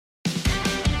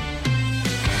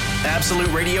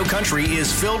Absolute Radio Country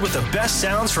is filled with the best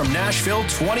sounds from Nashville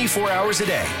 24 hours a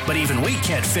day. But even we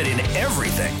can't fit in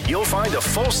everything. You'll find a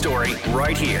full story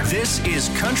right here. This is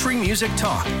Country Music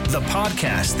Talk, the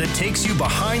podcast that takes you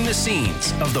behind the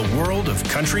scenes of the world of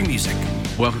country music.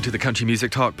 Welcome to the Country Music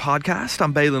Talk podcast.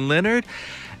 I'm Baylen Leonard.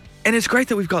 And it's great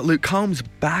that we've got Luke Combs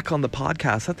back on the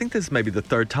podcast. I think this is maybe the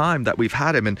third time that we've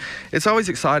had him. And it's always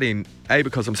exciting, A,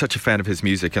 because I'm such a fan of his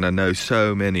music and I know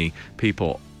so many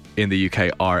people in the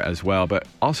UK are as well. But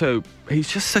also, he's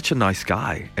just such a nice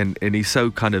guy. And he's so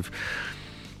kind of,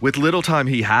 with little time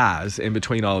he has in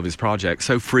between all of his projects,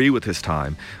 so free with his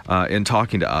time in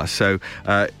talking to us. So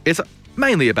it's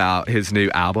mainly about his new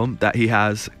album that he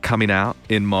has coming out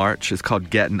in March. It's called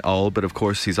Gettin Old, but of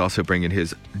course he's also bringing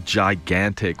his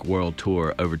gigantic world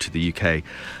tour over to the UK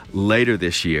later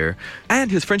this year,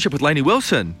 and his friendship with Lainey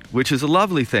Wilson, which is a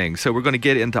lovely thing. So we're going to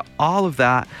get into all of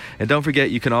that. And don't forget,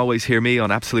 you can always hear me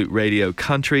on Absolute Radio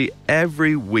Country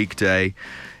every weekday.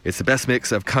 It's the best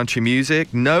mix of country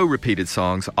music, no repeated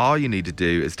songs. All you need to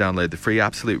do is download the free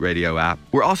Absolute Radio app.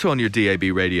 We're also on your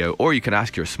DAB radio, or you can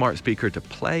ask your smart speaker to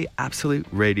play Absolute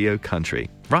Radio Country.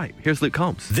 Right, here's Luke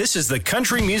Combs. This is the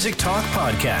Country Music Talk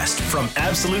podcast from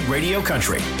Absolute Radio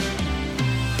Country.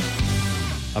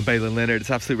 I'm Baylen Leonard.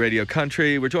 It's Absolute Radio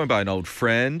Country. We're joined by an old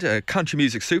friend, a country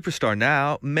music superstar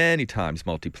now, many times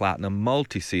multi-platinum,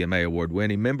 multi-CMA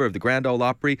award-winning, member of the Grand Ole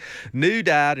Opry, new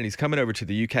dad, and he's coming over to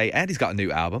the UK, and he's got a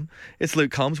new album. It's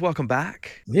Luke Combs. Welcome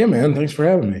back. Yeah, man. Thanks for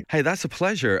having me. Hey, that's a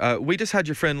pleasure. We just had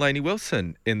your friend Lainey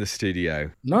Wilson in the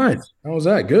studio. Nice. How was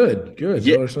that? Good. Yeah.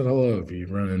 Tell her I said hello if you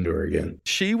run into her again.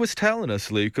 She was telling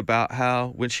us, Luke, about how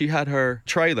when she had her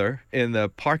trailer in the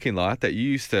parking lot that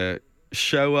you used to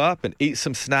show up and eat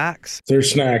some snacks. If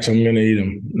there's snacks, I'm going to eat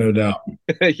them, no doubt.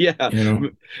 Yeah,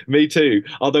 me too.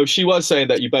 Although she was saying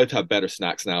that you both have better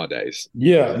snacks nowadays.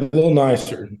 Yeah, a little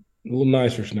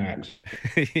nicer snacks.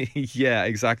 Yeah,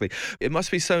 exactly. It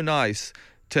must be so nice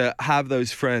to have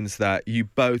those friends that you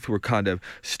both were kind of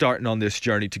starting on this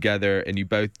journey together, and you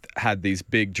both had these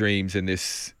big dreams in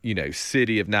this,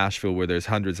 city of Nashville where there's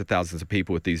hundreds of thousands of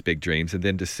people with these big dreams, and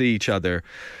then to see each other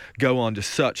go on to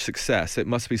such success. It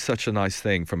must be such a nice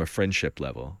thing from a friendship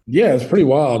level. Yeah, it's pretty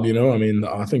wild, I mean,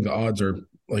 I think the odds are,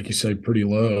 like you say, pretty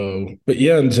low. But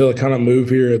yeah, until I kind of move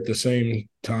here at the same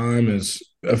time as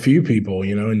a few people,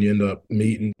 and you end up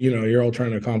meeting, you're all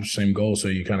trying to accomplish the same goal. So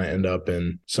you kind of end up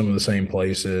in some of the same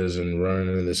places and running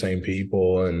into the same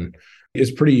people. And it's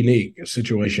a pretty unique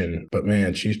situation. But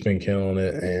man, she's been killing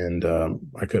it. And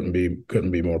I couldn't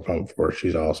be more pumped for her.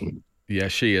 She's awesome. Yeah,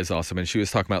 she is awesome. And she was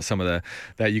talking about some of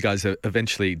that you guys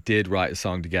eventually did write a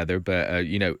song together, but,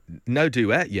 no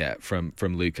duet yet from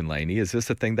Luke and Lainey. Is this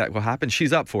a thing that will happen?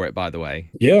 She's up for it, by the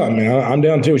way. Yeah, I mean, I'm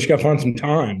down too. She got to find some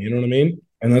time. You know what I mean?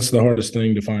 And that's the hardest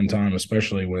thing, to find time,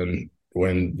 especially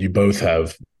when you both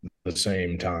have the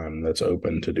same time that's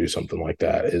open to do something like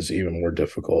that, is even more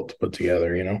difficult to put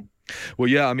together, Well,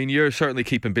 yeah, I mean, you're certainly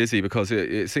keeping busy, because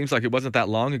it seems like it wasn't that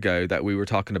long ago that we were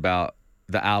talking about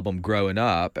the album Growing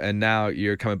Up, and now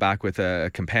you're coming back with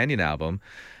a companion album,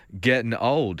 Gettin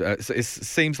Old. It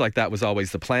seems like that was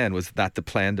always the plan. Was that the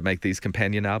plan, to make these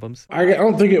companion albums? I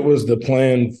don't think it was the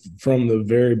plan from the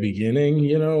very beginning.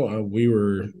 We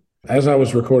were, as I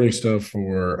was recording stuff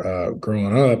for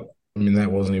Growing Up, I mean,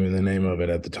 that wasn't even the name of it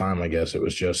at the time. I guess it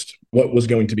was just what was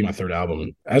going to be my third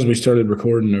album. As we started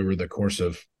recording over the course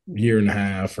of a year and a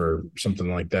half or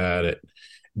something like that, it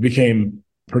became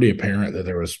pretty apparent that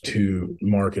there was two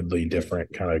markedly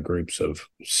different kind of groups of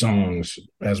songs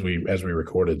as we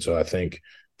recorded. So I think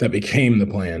that became the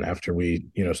plan after we,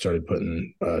 started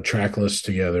putting track lists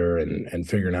together and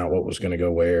figuring out what was going to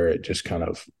go where. It just kind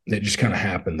of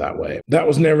happened that way. That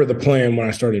was never the plan when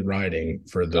I started writing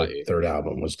for the third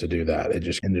album, was to do that. It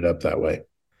just ended up that way.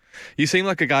 You seem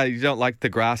like a guy, you don't like the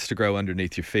grass to grow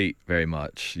underneath your feet very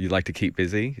much. You like to keep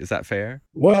busy. Is that fair?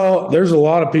 Well, there's a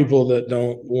lot of people that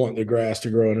don't want the grass to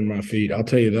grow under my feet. I'll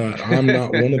tell you that. I'm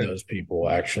not one of those people,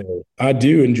 actually. I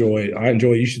enjoy,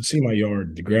 you should see my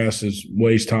yard. The grass is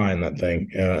waist high in that thing.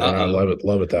 And I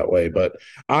love it that way. But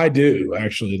I do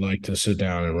actually like to sit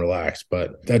down and relax,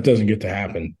 but that doesn't get to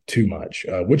happen too much,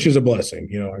 which is a blessing.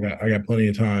 I got plenty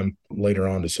of time later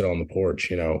on to sit on the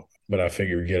porch, but I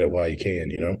figure get it while you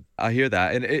can, I hear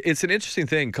that. And it's an interesting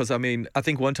thing, because, I mean, I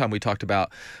think one time we talked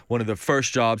about one of the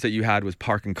first jobs that you had was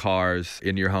parking cars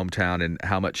in your hometown and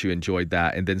how much you enjoyed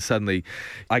that. And then suddenly,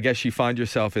 I guess you find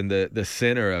yourself in the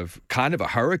center of kind of a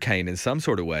hurricane in some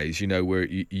sort of ways, where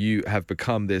you have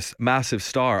become this massive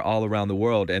star all around the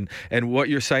world. And what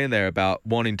you're saying there about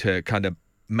wanting to kind of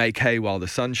make hay while the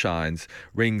sun shines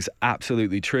rings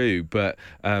absolutely true. But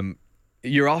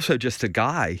you're also just a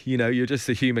guy, you're just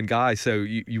a human guy. So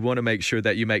you want to make sure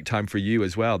that you make time for you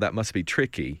as well. That must be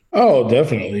tricky. Oh,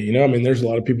 definitely. I mean, there's a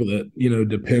lot of people that,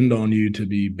 depend on you to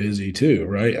be busy too,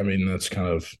 right? I mean, that's kind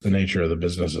of the nature of the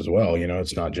business as well.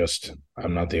 It's not just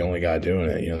I'm not the only guy doing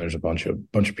it. There's a bunch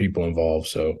of people involved.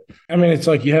 So, I mean, it's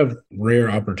like you have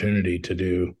rare opportunity to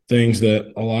do things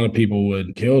that a lot of people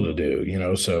would kill to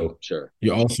do, so Sure.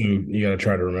 you got to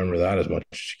try to remember that as much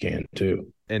as you can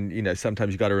too. And,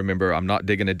 sometimes you got to remember, I'm not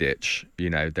digging a ditch.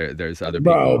 There's other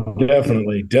people. Oh,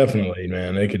 definitely,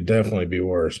 man. It could definitely be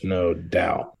worse, no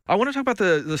doubt. I want to talk about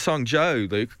the song Joe,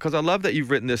 Luke, because I love that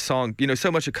you've written this song,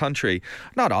 so much of country,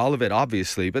 not all of it,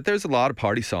 obviously, but there's a lot of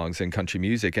party songs in country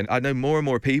music. And I know more and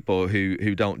more people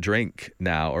who don't drink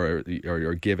now or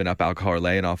are giving up alcohol or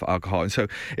laying off alcohol. And so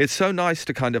it's so nice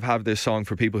to kind of have this song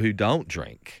for people who don't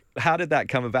drink. How did that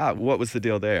come about? What was the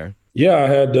deal there? Yeah, I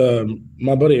had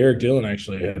my buddy Eric Dillon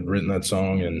actually had written that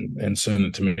song and sent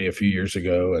it to me a few years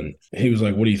ago. And he was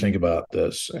like, "What do you think about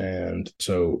this?" And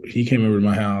so he came over to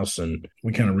my house and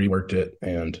we kind of reworked it,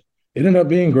 and it ended up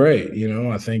being great.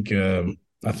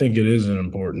 I think it is an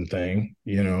important thing.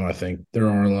 I think there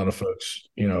are a lot of folks,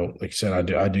 like I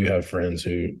said, I do have friends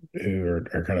who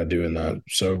are kind of doing that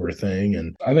sober thing.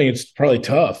 And I think it's probably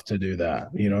tough to do that.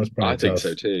 It's probably I think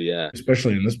so too. Yeah.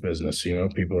 Especially in this business,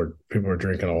 people are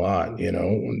drinking a lot,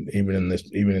 even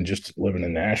in just living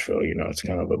in Nashville, it's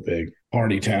kind of a big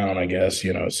party town, I guess,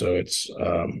 so it's,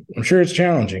 I'm sure it's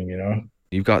challenging,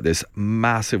 You've got this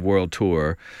massive world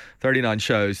tour, 39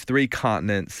 shows, 3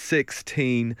 continents,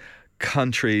 16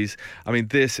 countries. I mean,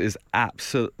 this is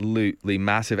absolutely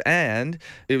massive. And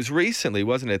it was recently,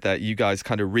 wasn't it, that you guys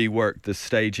kind of reworked the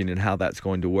staging and how that's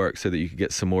going to work so that you could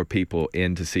get some more people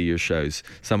in to see your shows,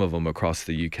 some of them across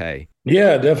the UK.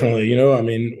 Yeah, definitely. I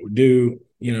mean,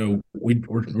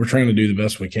 we're trying to do the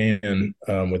best we can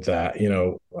with that.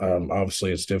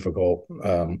 Obviously it's difficult.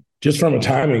 Just from a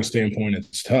timing standpoint,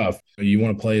 it's tough. You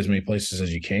want to play as many places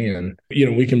as you can.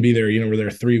 We can be there, we're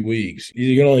there 3 weeks.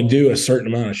 You can only do a certain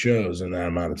amount of shows in that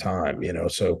amount of time,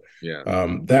 so yeah.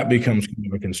 That becomes kind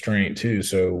of a constraint too.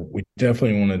 So we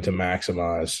definitely wanted to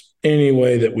maximize any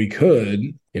way that we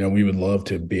could. We would love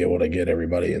to be able to get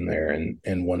everybody in there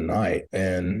in one night.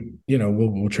 And,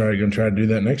 we'll try to do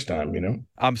that next time,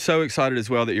 I'm so excited as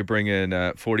well that you're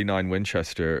bringing 49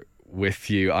 Winchester with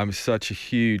you. I'm such a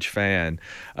huge fan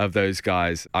of those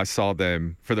guys. I saw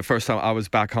them for the first time. I was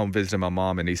back home visiting my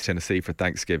mom in East Tennessee for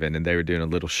Thanksgiving, and they were doing a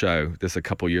little show this a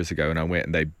couple years ago, and I went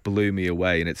and they blew me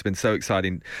away. And it's been so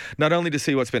exciting not only to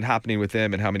see what's been happening with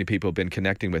them and how many people have been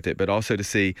connecting with it, but also to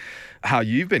see how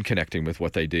you've been connecting with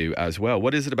what they do as well.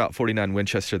 What is it about 49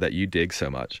 Winchester that you dig so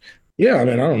much? Yeah, I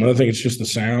mean, I don't know. I think it's just the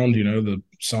sound, the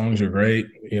songs are great.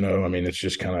 I mean, it's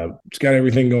just it's got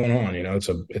everything going on,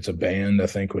 it's a band, I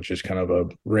think, which is kind of a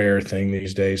rare thing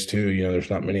these days too.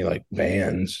 There's not many like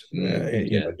bands, doing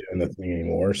the thing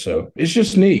anymore. So it's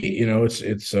just neat.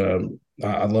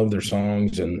 I love their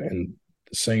songs and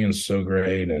the singing's so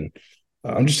great. And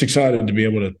I'm just excited to be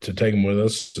able to take them with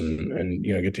us and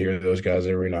get to hear those guys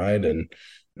every night and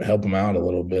help them out a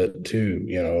little bit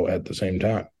too, at the same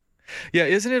time. Yeah,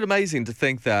 isn't it amazing to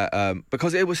think that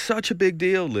because it was such a big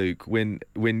deal, Luke, when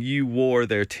you wore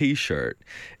their T-shirt.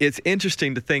 It's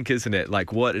interesting to think, isn't it,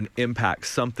 like what an impact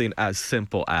something as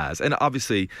simple as, and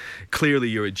obviously, clearly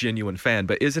you're a genuine fan,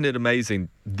 but isn't it amazing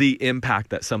the impact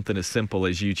that something as simple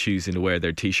as you choosing to wear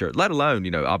their T-shirt, let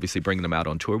alone, obviously bringing them out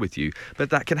on tour with you, but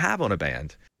that can have on a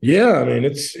band? Yeah, I mean,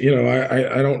 it's,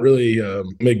 I don't really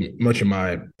make much of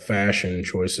my fashion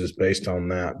choices based on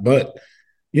that, but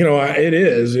it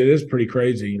is pretty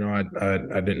crazy. I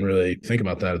didn't really think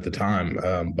about that at the time.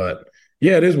 But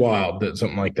yeah, it is wild that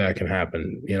something like that can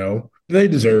happen. They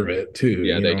deserve it too.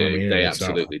 Yeah, they do. I mean, they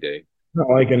absolutely do. Not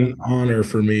like an honor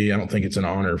for me. I don't think it's an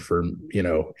honor for,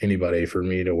 anybody for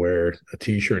me to wear a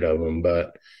T-shirt of them.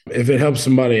 But if it helps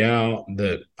somebody out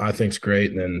that I think's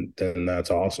great, then that's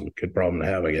awesome. Good problem to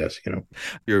have, I guess,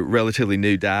 You're a relatively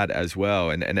new dad as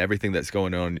well, and everything that's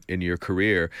going on in your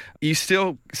career. You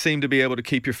still seem to be able to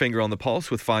keep your finger on the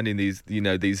pulse with finding these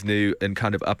new and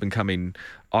kind of up and coming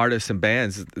artists and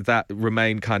bands. That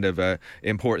remain kind of a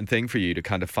important thing for you to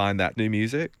kind of find that new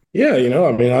music? Yeah,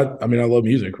 I love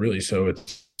music really, so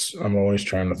I'm always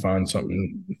trying to find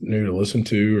something new to listen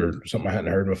to or something I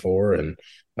hadn't heard before, and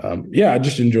I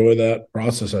just enjoy that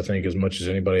process, I think, as much as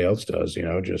anybody else does.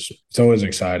 Just it's always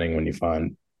exciting when you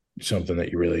find something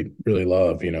that you really, really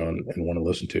love, and want to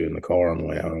listen to in the car on the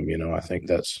way home. I think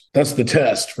that's the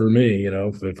test for me.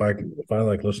 If I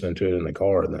like listening to it in the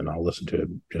car, then I'll listen to it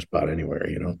just about anywhere.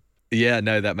 Yeah,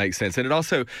 no, that makes sense. And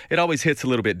it always hits a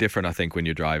little bit different, I think, when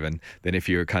you're driving than if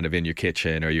you're kind of in your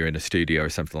kitchen or you're in a studio or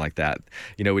something like that.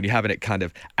 You know, when you're having it kind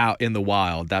of out in the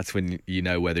wild, that's when you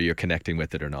know whether you're connecting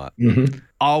with it or not. Mm-hmm.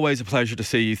 Always a pleasure to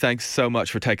see you. Thanks so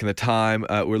much for taking the time.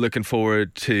 We're looking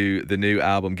forward to the new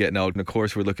album, Gettin Old. And of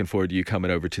course, we're looking forward to you coming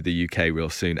over to the UK real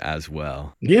soon as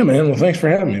well. Yeah, man. Well, thanks for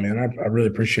having me, man. I really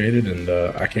appreciate it. And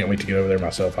I can't wait to get over there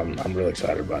myself. I'm really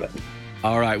excited about it.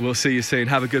 All right, we'll see you soon.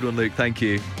 Have a good one, Luke. Thank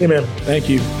you. Hey, man. Thank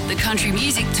you. The Country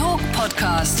Music Talk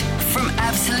podcast from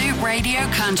Absolute Radio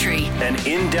Country. An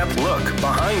in-depth look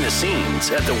behind the scenes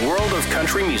at the world of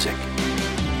country music.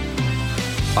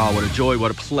 Oh, what a joy, what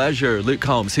a pleasure. Luke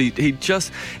Combs, he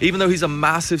just, even though he's a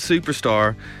massive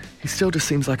superstar, he still just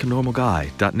seems like a normal guy,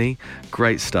 doesn't he?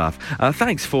 Great stuff.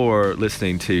 Thanks for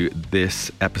listening to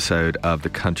this episode of the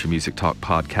Country Music Talk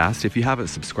podcast. If you haven't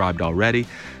subscribed already,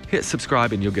 hit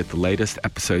subscribe and you'll get the latest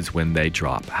episodes when they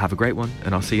drop. Have a great one,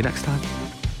 and I'll see you next time.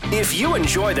 If you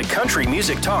enjoy the Country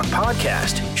Music Talk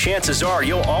podcast, chances are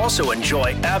you'll also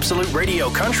enjoy Absolute Radio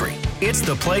Country. It's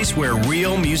the place where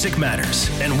real music matters,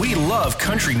 and we love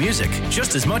country music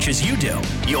just as much as you do.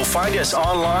 You'll find us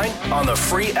online on the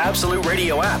free Absolute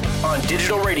Radio app, on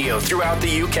digital radio throughout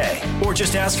the UK, or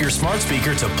just ask your smart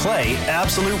speaker to play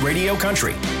Absolute Radio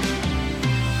Country.